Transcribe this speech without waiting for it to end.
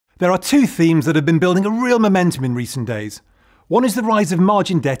There are two themes that have been building a real momentum in recent days. One is the rise of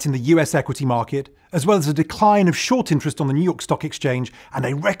margin debt in the US equity market, as well as a decline of short interest on the New York Stock Exchange and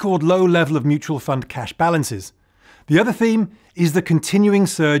a record low level of mutual fund cash balances. The other theme is the continuing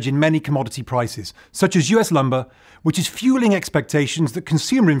surge in many commodity prices, such as US lumber, which is fueling expectations that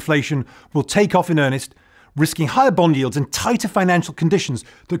consumer inflation will take off in earnest, risking higher bond yields and tighter financial conditions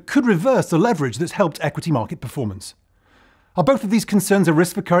that could reverse the leverage that's helped equity market performance. Are both of these concerns a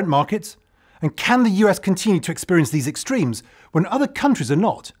risk for current markets? And can the US continue to experience these extremes when other countries are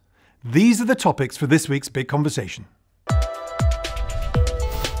not? These are the topics for this week's Big Conversation.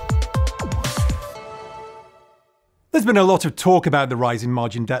 There's been a lot of talk about the rise in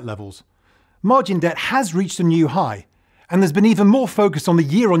margin debt levels. Margin debt has reached a new high, and there's been even more focus on the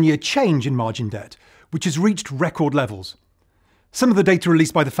year-on-year change in margin debt, which has reached record levels. Some of the data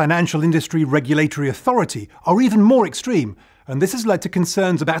released by the Financial Industry Regulatory Authority are even more extreme, and this has led to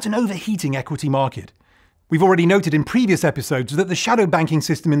concerns about an overheating equity market. We've already noted in previous episodes that the shadow banking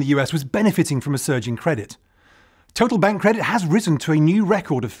system in the US was benefiting from a surge in credit. Total bank credit has risen to a new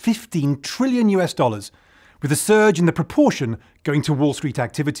record of $15 trillion, with a surge in the proportion going to Wall Street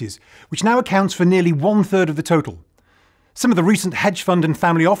activities, which now accounts for nearly 1/3 of the total. Some of the recent hedge fund and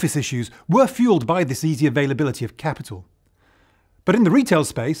family office issues were fueled by this easy availability of capital. But in the retail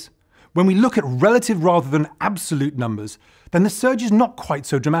space, when we look at relative rather than absolute numbers, then the surge is not quite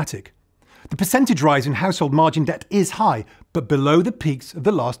so dramatic. The percentage rise in household margin debt is high, but below the peaks of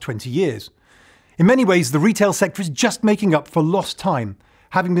the last 20 years. In many ways, the retail sector is just making up for lost time,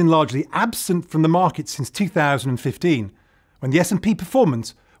 having been largely absent from the market since 2015, when the S&P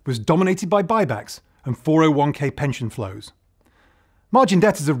performance was dominated by buybacks and 401k pension flows. Margin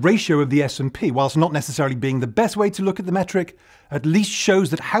debt as a ratio of the S&P, whilst not necessarily being the best way to look at the metric, at least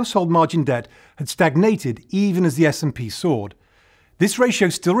shows that household margin debt had stagnated even as the S&P soared. This ratio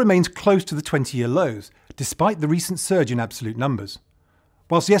still remains close to the 20-year lows, despite the recent surge in absolute numbers.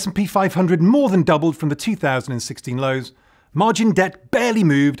 Whilst the S&P 500 more than doubled from the 2016 lows, margin debt barely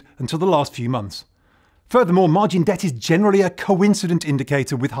moved until the last few months. Furthermore, margin debt is generally a coincident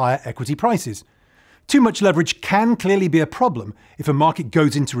indicator with higher equity prices. Too much leverage can clearly be a problem if a market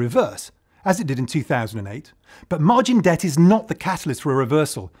goes into reverse, as it did in 2008, but margin debt is not the catalyst for a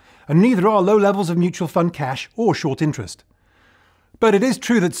reversal, and neither are low levels of mutual fund cash or short interest. But it is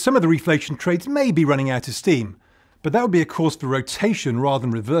true that some of the reflation trades may be running out of steam, but that would be a cause for rotation rather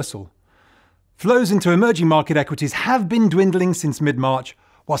than reversal. Flows into emerging market equities have been dwindling since mid-March,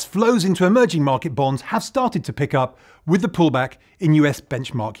 whilst flows into emerging market bonds have started to pick up with the pullback in US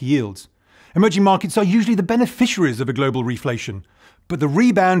benchmark yields. Emerging markets are usually the beneficiaries of a global reflation, but the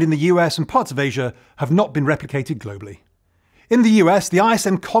rebound in the US and parts of Asia have not been replicated globally. In the US, the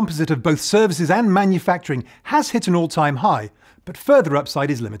ISM composite of both services and manufacturing has hit an all-time high, but further upside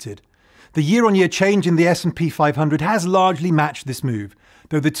is limited. The year-on-year change in the S&P 500 has largely matched this move,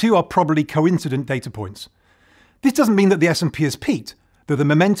 though the two are probably coincident data points. This doesn't mean that the S&P has peaked, though the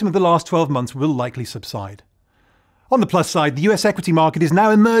momentum of the last 12 months will likely subside. On the plus side, the US equity market is now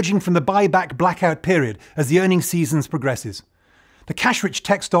emerging from the buyback blackout period as the earnings season progresses. The cash-rich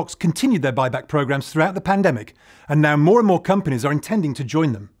tech stocks continued their buyback programs throughout the pandemic, and now more and more companies are intending to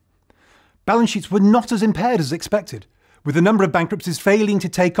join them. Balance sheets were not as impaired as expected, with the number of bankruptcies failing to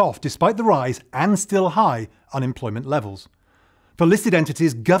take off despite the rise and still high unemployment levels. For listed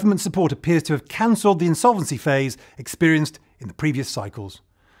entities, government support appears to have cancelled the insolvency phase experienced in the previous cycles.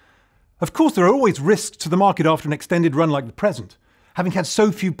 Of course, there are always risks to the market after an extended run like the present, having had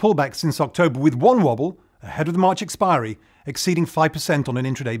so few pullbacks since October, with one wobble, ahead of the March expiry, exceeding 5% on an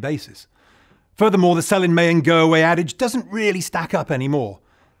intraday basis. Furthermore, the sell in May and go away adage doesn't really stack up anymore.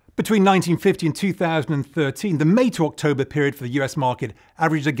 Between 1950 and 2013, the May to October period for the US market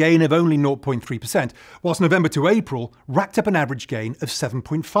averaged a gain of only 0.3%, whilst November to April racked up an average gain of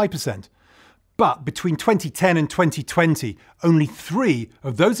 7.5%. But between 2010 and 2020, only 3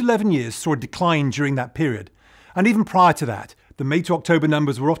 of those 11 years saw a decline during that period. And even prior to that, the May to October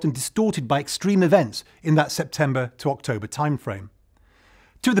numbers were often distorted by extreme events in that September to October timeframe.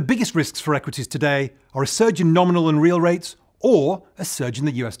 Two of the biggest risks for equities today are a surge in nominal and real rates or a surge in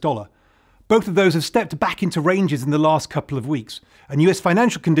the US dollar. Both of those have stepped back into ranges in the last couple of weeks, and US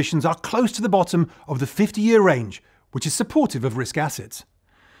financial conditions are close to the bottom of the 50-year range, which is supportive of risk assets.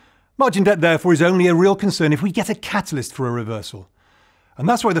 Margin debt, therefore, is only a real concern if we get a catalyst for a reversal. And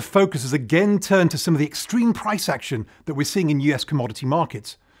that's why the focus has again turned to some of the extreme price action that we're seeing in US commodity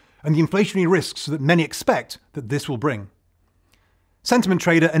markets, and the inflationary risks that many expect that this will bring. Sentiment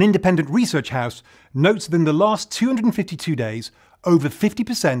Trader, an independent research house, notes that in the last 252 days, over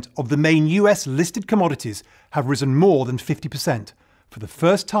 50% of the main US listed commodities have risen more than 50%, for the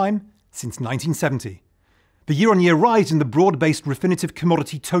first time since 1970. The year-on-year rise in the broad-based Refinitiv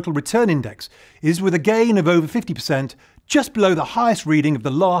Commodity Total Return Index is with a gain of over 50%, just below the highest reading of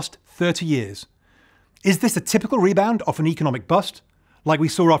the last 30 years. Is this a typical rebound off an economic bust, like we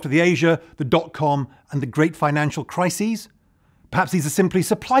saw after the Asia, the dot-com and the great financial crises? Perhaps these are simply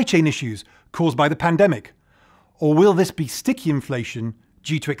supply chain issues caused by the pandemic. Or will this be sticky inflation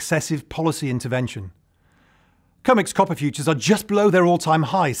due to excessive policy intervention? COMEX copper futures are just below their all-time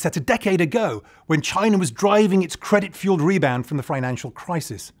highs set a decade ago when China was driving its credit-fueled rebound from the financial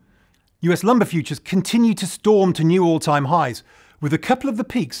crisis. US lumber futures continue to storm to new all-time highs, with a couple of the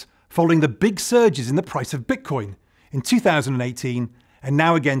peaks following the big surges in the price of Bitcoin in 2018 and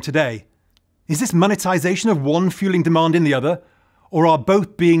now again today. Is this monetization of one fueling demand in the other, or are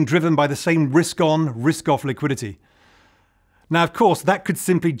both being driven by the same risk-on, risk-off liquidity? Now, of course, that could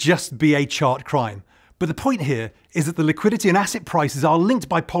simply just be a chart crime. But the point here is that the liquidity and asset prices are linked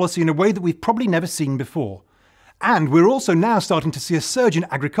by policy in a way that we've probably never seen before. And we're also now starting to see a surge in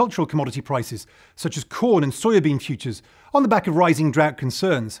agricultural commodity prices, such as corn and soybean futures, on the back of rising drought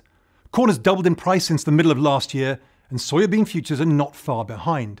concerns. Corn has doubled in price since the middle of last year, and soybean futures are not far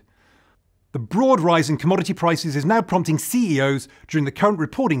behind. The broad rise in commodity prices is now prompting CEOs during the current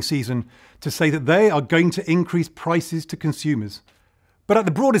reporting season to say that they are going to increase prices to consumers. But at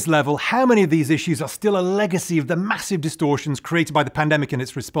the broadest level, how many of these issues are still a legacy of the massive distortions created by the pandemic and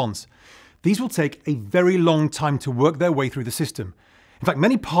its response? These will take a very long time to work their way through the system. In fact,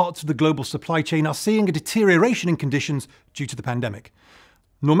 many parts of the global supply chain are seeing a deterioration in conditions due to the pandemic.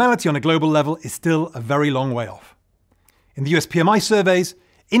 Normality on a global level is still a very long way off. In the US PMI surveys,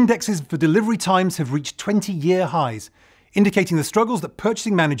 indexes for delivery times have reached 20-year highs, indicating the struggles that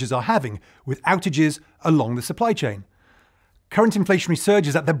purchasing managers are having with outages along the supply chain. Current inflationary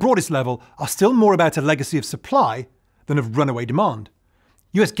surges at their broadest level are still more about a legacy of supply than of runaway demand.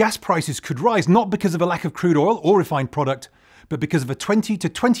 US gas prices could rise not because of a lack of crude oil or refined product, but because of a 20 to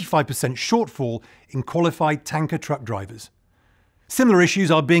 25% shortfall in qualified tanker truck drivers. Similar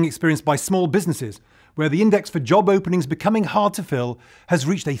issues are being experienced by small businesses, where the index for job openings becoming hard to fill has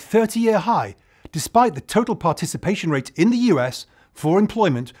reached a 30-year high, despite the total participation rate in the US for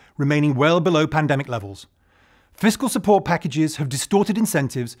employment remaining well below pandemic levels. Fiscal support packages have distorted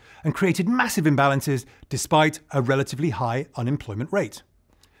incentives and created massive imbalances despite a relatively high unemployment rate.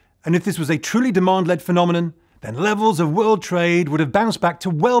 And if this was a truly demand-led phenomenon, then levels of world trade would have bounced back to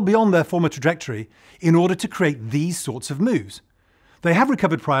well beyond their former trajectory in order to create these sorts of moves. They have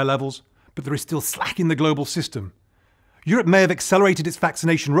recovered prior levels, but there is still slack in the global system. Europe may have accelerated its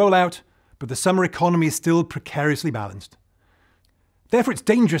vaccination rollout, but the summer economy is still precariously balanced. Therefore, it's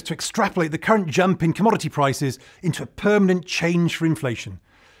dangerous to extrapolate the current jump in commodity prices into a permanent change for inflation.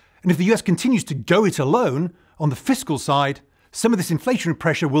 And if the US continues to go it alone on the fiscal side, some of this inflationary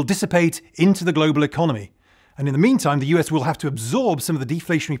pressure will dissipate into the global economy. And in the meantime, the US will have to absorb some of the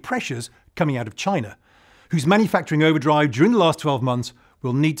deflationary pressures coming out of China, whose manufacturing overdrive during the last 12 months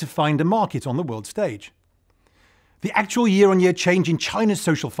will need to find a market on the world stage. The actual year-on-year change in China's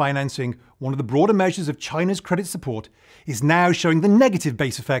social financing, one of the broader measures of China's credit support, is now showing the negative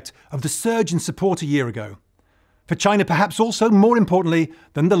base effect of the surge in support a year ago. For China, perhaps also more importantly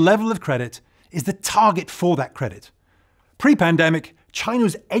than the level of credit, is the target for that credit. Pre-pandemic, China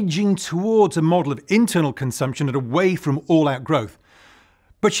was edging towards a model of internal consumption and away from all-out growth.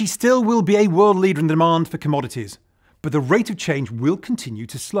 But she still will be a world leader in demand for commodities. But the rate of change will continue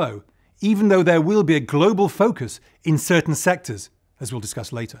to slow, even though there will be a global focus in certain sectors, as we'll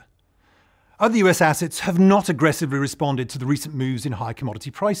discuss later. Other US assets have not aggressively responded to the recent moves in high commodity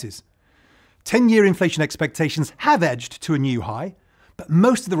prices. 10-year inflation expectations have edged to a new high, but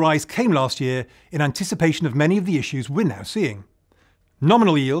most of the rise came last year in anticipation of many of the issues we're now seeing.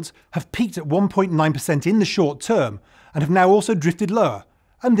 Nominal yields have peaked at 1.9% in the short term and have now also drifted lower,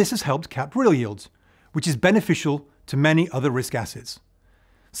 and this has helped cap real yields, which is beneficial to many other risk assets.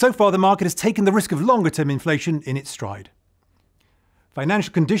 So far, the market has taken the risk of longer-term inflation in its stride.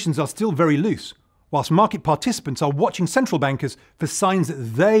 Financial conditions are still very loose, whilst market participants are watching central bankers for signs that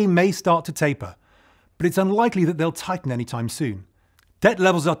they may start to taper, but it's unlikely that they'll tighten anytime soon. Debt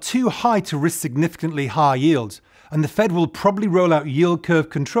levels are too high to risk significantly higher yields, and the Fed will probably roll out yield curve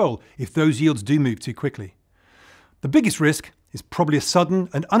control if those yields do move too quickly. The biggest risk is probably a sudden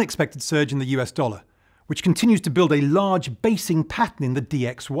and unexpected surge in the US dollar, which continues to build a large basing pattern in the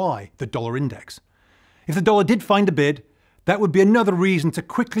DXY, the dollar index. If the dollar did find a bid, that would be another reason to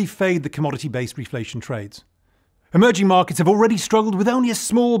quickly fade the commodity-based reflation trades. Emerging markets have already struggled with only a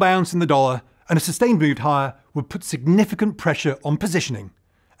small bounce in the dollar, and a sustained move higher would put significant pressure on positioning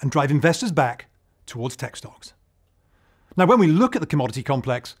and drive investors back towards tech stocks. Now, when we look at the commodity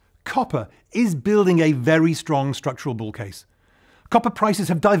complex, copper is building a very strong structural bull case. Copper prices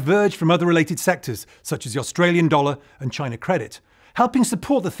have diverged from other related sectors, such as the Australian dollar and China credit, helping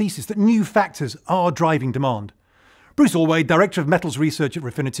support the thesis that new factors are driving demand. Bruce Alway, Director of Metals Research at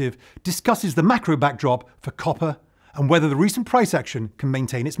Refinitiv, discusses the macro backdrop for copper and whether the recent price action can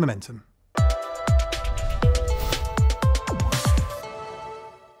maintain its momentum.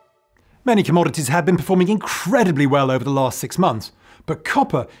 Many commodities have been performing incredibly well over the last 6 months, but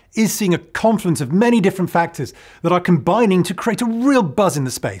copper is seeing a confluence of many different factors that are combining to create a real buzz in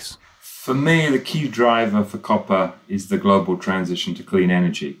the space. For me, the key driver for copper is the global transition to clean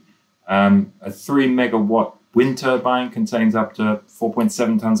energy. A 3 megawatt wind turbine contains up to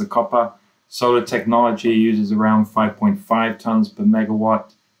 4.7 tons of copper. Solar technology uses around 5.5 tons per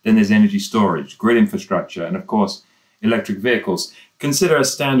megawatt. Then there's energy storage, grid infrastructure, and of course, electric vehicles. Consider a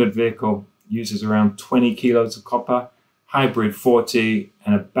standard vehicle uses around 20 kilos of copper, hybrid 40,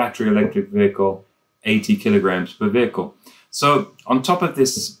 and a battery electric vehicle 80 kilograms per vehicle. So on top of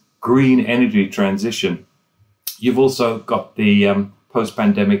this green energy transition, you've also got the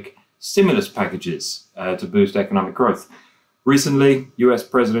post-pandemic stimulus packages to boost economic growth. Recently, US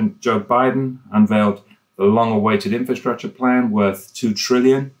President Joe Biden unveiled the long-awaited infrastructure plan worth $2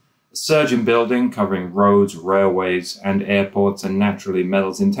 trillion, a surge in building covering roads, railways, and airports, and naturally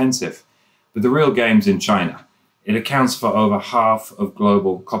metals intensive. But the real game's in China. It accounts for over half of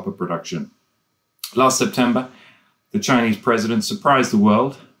global copper production. Last September, the Chinese president surprised the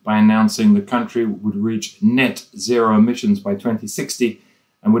world by announcing the country would reach net zero emissions by 2060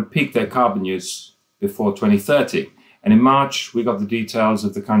 and would peak their carbon use before 2030. And in March, we got the details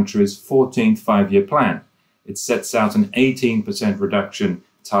of the country's 14th five-year plan. It sets out an 18% reduction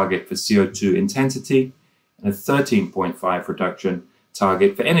target for CO2 intensity and a 13.5% reduction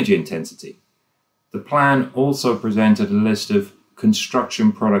target for energy intensity. The plan also presented a list of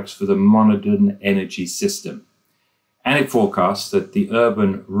construction products for the modern energy system. And it forecasts that the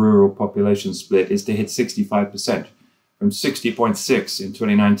urban-rural population split is to hit 65%, from 60.6 in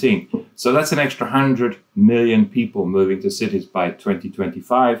 2019. So that's an extra 100 million people moving to cities by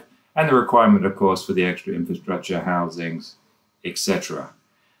 2025, and the requirement, of course, for the extra infrastructure, housings, etc.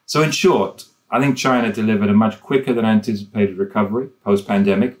 So in short, I think China delivered a much quicker than anticipated recovery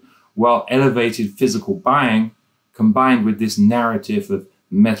post-pandemic, while elevated physical buying, combined with this narrative of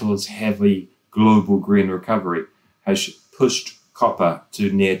metals-heavy global green recovery, has pushed copper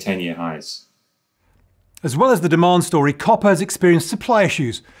to near 10-year highs. As well as the demand story, copper has experienced supply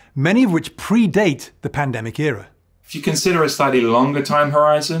issues, many of which predate the pandemic era. If you consider a slightly longer time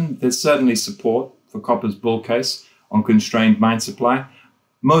horizon, there's certainly support for copper's bull case on constrained mine supply,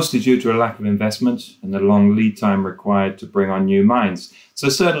 mostly due to a lack of investment and the long lead time required to bring on new mines. So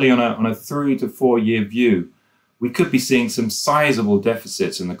certainly on a 3 to 4 year view, we could be seeing some sizable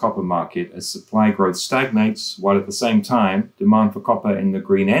deficits in the copper market as supply growth stagnates, while at the same time, demand for copper in the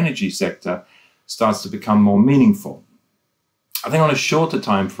green energy sector starts to become more meaningful. I think on a shorter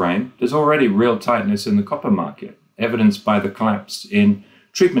time frame, there's already real tightness in the copper market, evidenced by the collapse in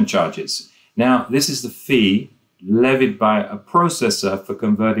treatment charges. Now, this is the fee levied by a processor for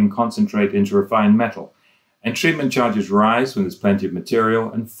converting concentrate into refined metal. And treatment charges rise when there's plenty of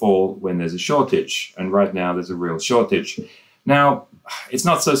material and fall when there's a shortage. And right now there's a real shortage. Now, it's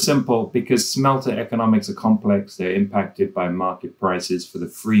not so simple because smelter economics are complex. They're impacted by market prices for the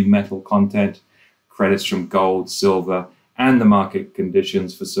free metal content, credits from gold, silver, and the market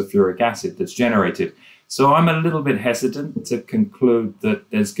conditions for sulfuric acid that's generated. So I'm a little bit hesitant to conclude that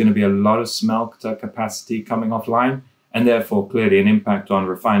there's going to be a lot of smelter capacity coming offline, and therefore clearly an impact on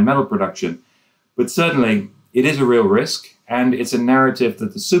refined metal production. But certainly it is a real risk, and it's a narrative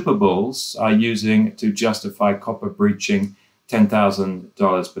that the super bulls are using to justify copper breaching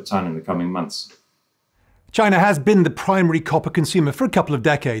 $10,000 per ton in the coming months. China has been the primary copper consumer for a couple of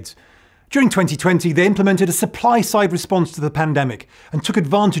decades. During 2020, they implemented a supply-side response to the pandemic and took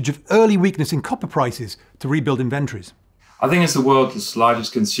advantage of early weakness in copper prices to rebuild inventories. I think as the world's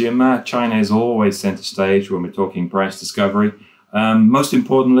largest consumer, China is always center stage when we're talking price discovery. Most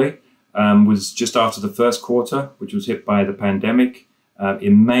importantly, was just after the first quarter, which was hit by the pandemic.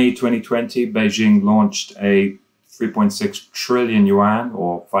 In May 2020, Beijing launched a 3.6 trillion yuan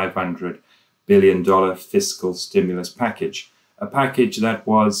or $500 billion fiscal stimulus package. A package that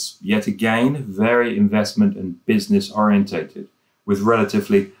was, yet again, very investment and business orientated, with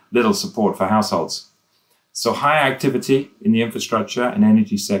relatively little support for households. So high activity in the infrastructure and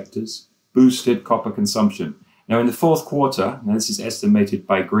energy sectors boosted copper consumption. Now in the fourth quarter, now this is estimated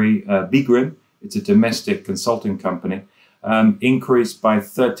by Bgrim, it's a domestic consulting company, increased by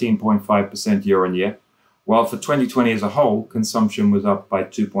 13.5% year on year, while for 2020 as a whole, consumption was up by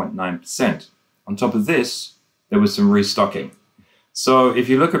 2.9%. On top of this, there was some restocking. So if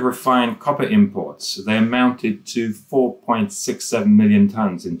you look at refined copper imports, they amounted to 4.67 million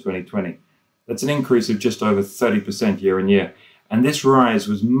tons in 2020. That's an increase of just over 30% year on year. And this rise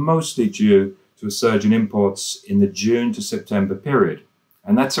was mostly due to a surge in imports in the June to September period.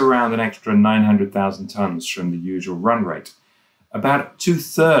 And that's around an extra 900,000 tons from the usual run rate. About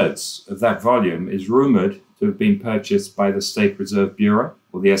 2/3 of that volume is rumored to have been purchased by the State Reserve Bureau,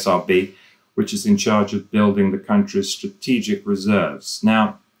 or the SRB, which is in charge of building the country's strategic reserves.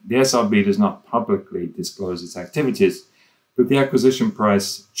 Now, the SRB does not publicly disclose its activities, but the acquisition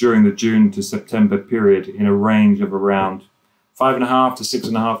price during the June to September period in a range of around $5,500 to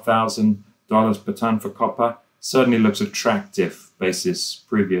 $6,500 per ton for copper certainly looks attractive basis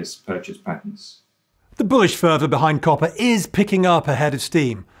previous purchase patterns. The bullish fervour behind copper is picking up ahead of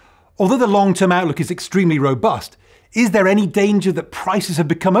steam. Although the long-term outlook is extremely robust, is there any danger that prices have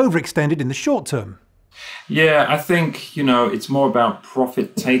become overextended in the short term? Yeah, I think, it's more about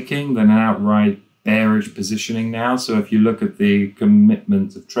profit taking than an outright bearish positioning now. So if you look at the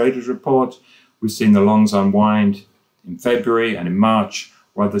commitment of traders report, we've seen the longs unwind in February and in March,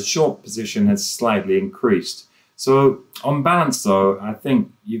 while the short position has slightly increased. So on balance, though, I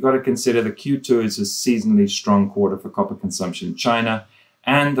think you've got to consider that Q2 is a seasonally strong quarter for copper consumption in China,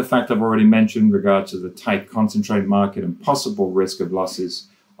 and the fact I've already mentioned in regard to the tight concentrate market and possible risk of losses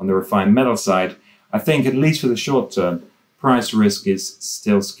on the refined metal side. I think, at least for the short term, price risk is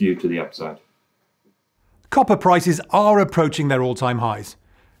still skewed to the upside. Copper prices are approaching their all-time highs.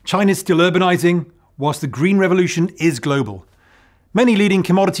 China's still urbanizing, whilst the green revolution is global. Many leading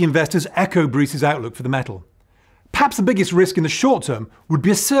commodity investors echo Bruce's outlook for the metal. Perhaps the biggest risk in the short term would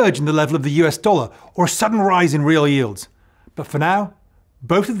be a surge in the level of the US dollar or a sudden rise in real yields. But for now,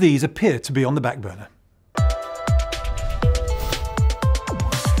 both of these appear to be on the back burner.